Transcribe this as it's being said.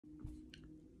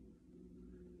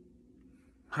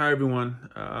Hi everyone.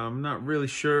 I'm not really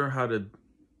sure how to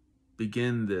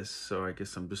begin this, so I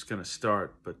guess I'm just going to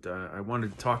start. But I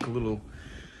wanted to talk a little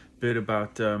bit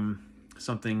about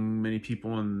something many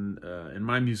people in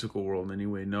my musical world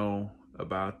anyway know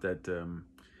about that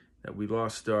we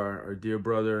lost our dear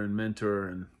brother and mentor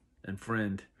and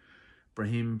friend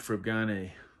Brahim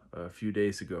Fribgane a few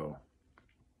days ago.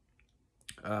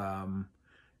 And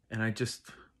I just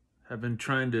have been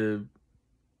trying to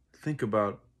think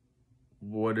about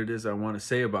what it is I want to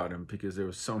say about him, because there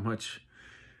was so much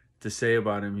to say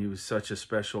about him. He was such a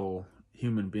special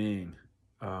human being,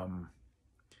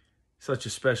 such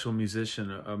a special musician,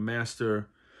 a master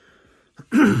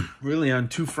really on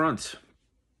two fronts,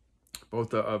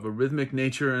 both of a rhythmic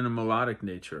nature and a melodic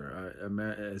nature.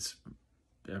 As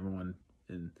everyone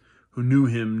who knew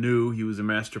him knew, he was a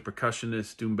master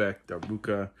percussionist, doumbek,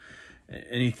 darbuka,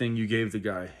 anything you gave the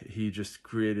guy. He just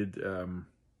created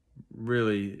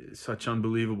really such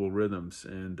unbelievable rhythms,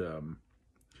 and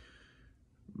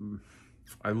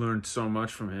I learned so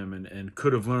much from him, and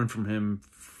could have learned from him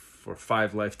for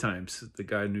 5 lifetimes. The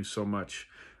guy knew so much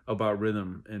about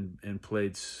rhythm and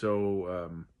played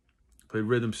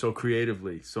rhythm so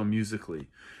creatively, so musically.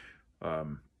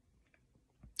 And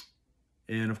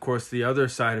of course, the other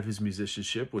side of his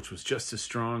musicianship, which was just as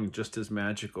strong, just as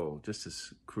magical, just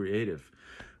as creative,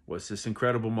 was this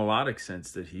incredible melodic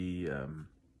sense that he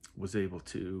was able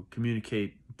to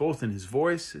communicate both in his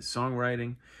voice, his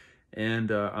songwriting, and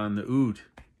on the oud.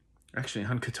 Actually,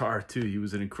 on guitar too. He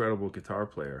was an incredible guitar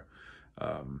player,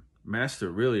 master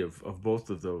really of both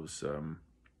of those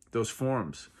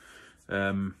forms.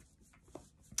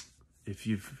 If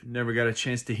you've never got a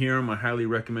chance to hear him, I highly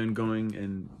recommend going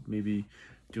and maybe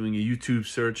doing a YouTube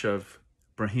search of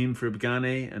Brahim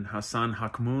Fribgane and Hassan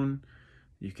Hakmoun.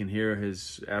 You can hear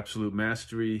his absolute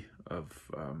mastery of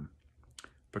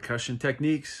percussion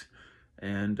techniques,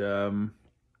 and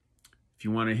if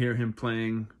you want to hear him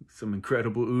playing some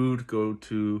incredible oud, go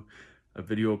to a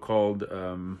video called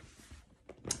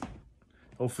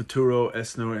O Futuro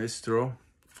Es Nuestro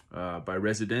by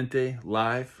Residente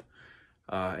live,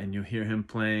 and you'll hear him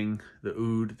playing the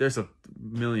oud. There's a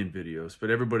million videos, but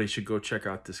everybody should go check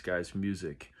out this guy's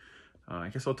music. I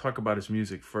guess I'll talk about his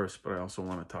music first, but I also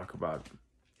want to talk about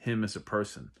him as a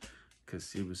person,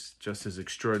 because he was just as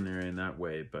extraordinary in that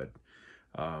way. But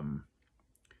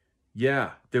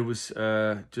yeah, there was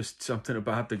just something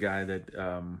about the guy that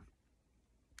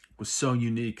was so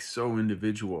unique, so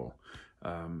individual,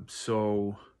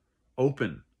 so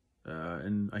open.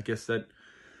 And I guess that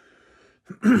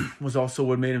was also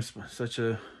what made him such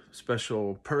a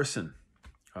special person.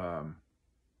 I'm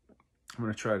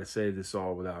going to try to say this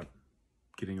all without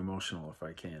getting emotional if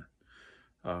I can,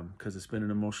 because it's been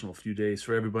an emotional few days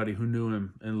for everybody who knew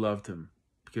him and loved him.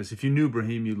 Because if you knew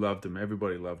Brahim, you loved him.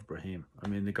 Everybody loved Brahim. I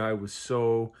mean, the guy was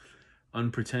so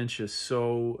unpretentious,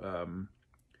 so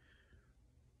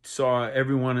saw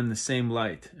everyone in the same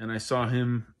light. And I saw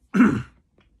him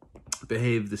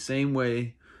behave the same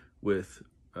way with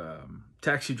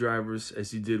taxi drivers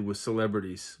as he did with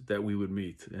celebrities that we would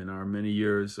meet in our many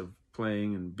years of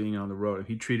playing and being on the road.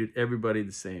 He treated everybody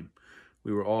the same.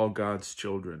 We were all God's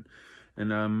children.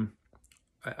 And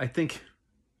I think,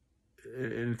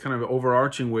 in kind of an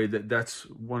overarching way, that's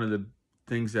one of the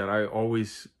things that I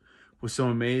always was so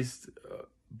amazed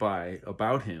by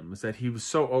about him, is that he was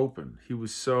so open. He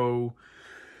was so,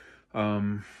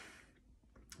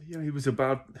 he was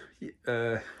about,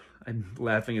 I'm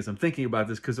laughing as I'm thinking about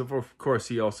this, because of course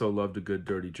he also loved a good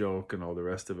dirty joke and all the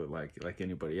rest of it, like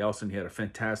anybody else, and he had a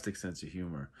fantastic sense of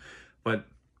humor. But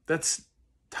that's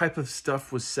type of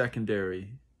stuff was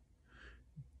secondary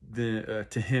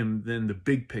to him than the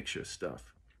big picture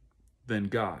stuff, than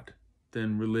God,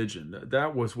 than religion.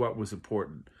 That was what was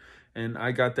important. And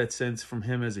I got that sense from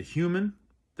him as a human,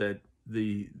 that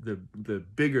the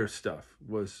bigger stuff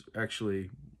was actually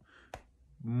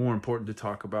more important to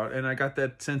talk about. And I got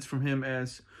that sense from him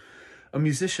as a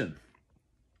musician,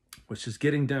 which is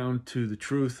getting down to the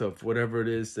truth of whatever it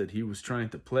is that he was trying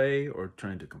to play or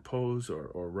trying to compose or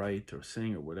write or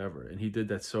sing or whatever. And he did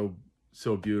that so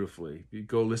beautifully. You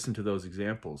go listen to those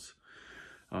examples,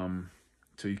 so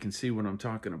you can see what I'm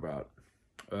talking about.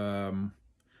 And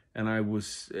I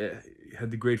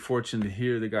had the great fortune to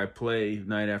hear the guy play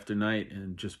night after night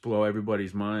and just blow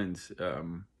everybody's minds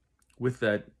with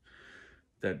that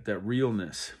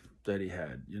realness that he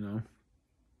had,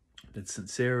 that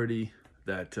sincerity,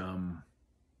 that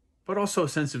but also a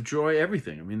sense of joy,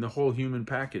 everything. I mean, the whole human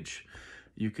package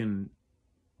you can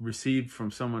receive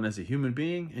from someone as a human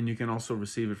being, and you can also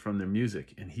receive it from their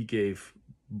music. And he gave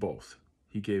both.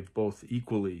 He gave both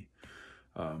equally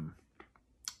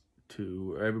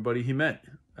to everybody he met.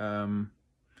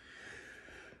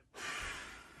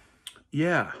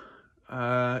 Yeah,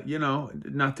 you know,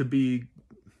 not to be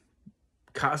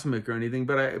cosmic or anything,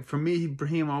 but for me,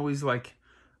 Brahim always like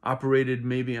operated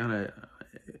maybe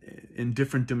in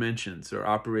different dimensions, or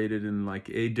operated in like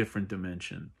a different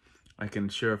dimension. I can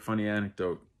share a funny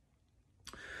anecdote.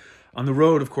 On the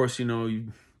road, of course, you know,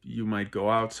 you might go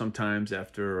out sometimes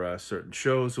after certain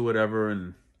shows or whatever,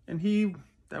 and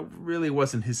that really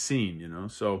wasn't his scene, you know.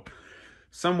 So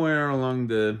somewhere along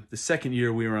the second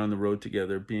year we were on the road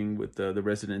together, being with the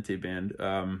Residente band,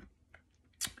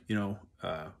 you know,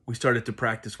 we started to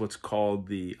practice what's called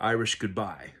the Irish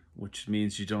goodbye, which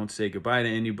means you don't say goodbye to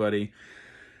anybody,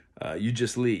 you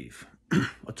just leave.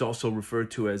 It's also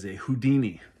referred to as a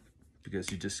Houdini, because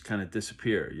you just kind of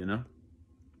disappear, you know.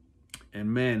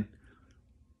 And man,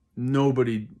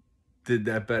 nobody did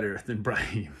that better than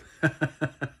Brahim.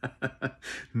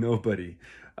 Nobody.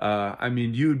 I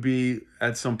mean, you would be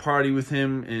at some party with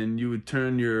him and you would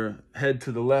turn your head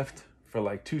to the left for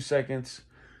like 2 seconds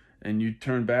and you'd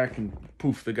turn back and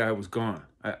poof, the guy was gone.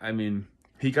 I mean,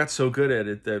 he got so good at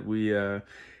it that we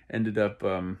ended up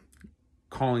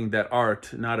calling that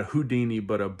art not a Houdini,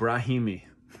 but a Brahimi,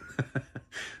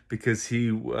 because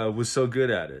he was so good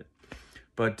at it.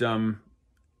 But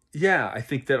yeah, I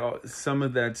think that some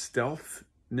of that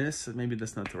stealthness, maybe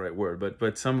that's not the right word,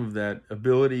 but some of that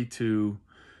ability to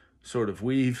sort of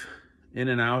weave in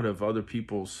and out of other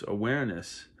people's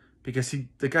awareness, because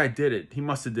the guy did it. He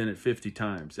must have done it 50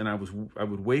 times, and I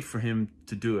would wait for him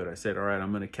to do it. I said, all right,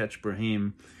 I'm going to catch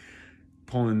Brahim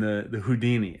pulling the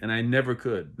Houdini, and I never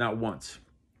could, not once.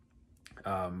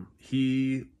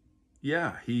 He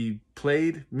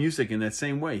played music in that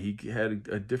same way. He had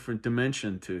a different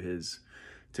dimension to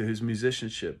his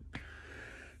musicianship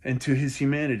and to his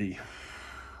humanity.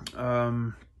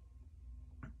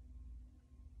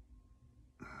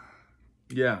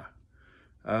 Yeah,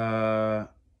 I'm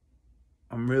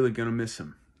really gonna miss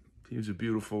him. He was a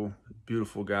beautiful,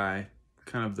 beautiful guy.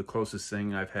 Kind of the closest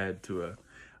thing I've had to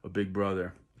a big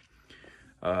brother.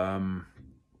 And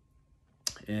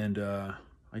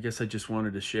I guess I just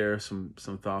wanted to share some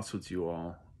thoughts with you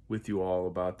all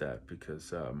about that,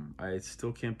 because I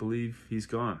still can't believe he's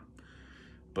gone.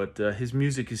 But his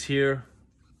music is here,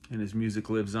 and his music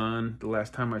lives on. The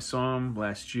last time I saw him,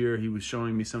 last year, he was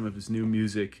showing me some of his new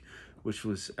music, which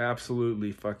was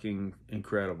absolutely fucking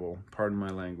incredible. Pardon my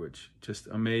language. Just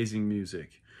amazing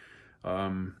music.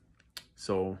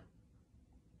 So,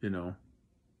 you know,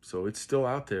 so it's still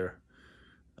out there.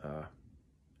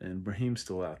 And Brahim's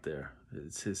still out there.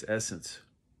 It's his essence.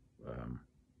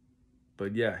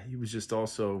 But yeah, he was just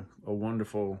also a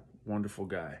wonderful, wonderful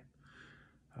guy.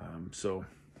 So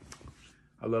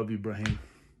I love you, Brahim.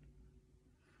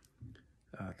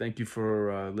 Thank you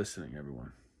for listening,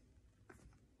 everyone.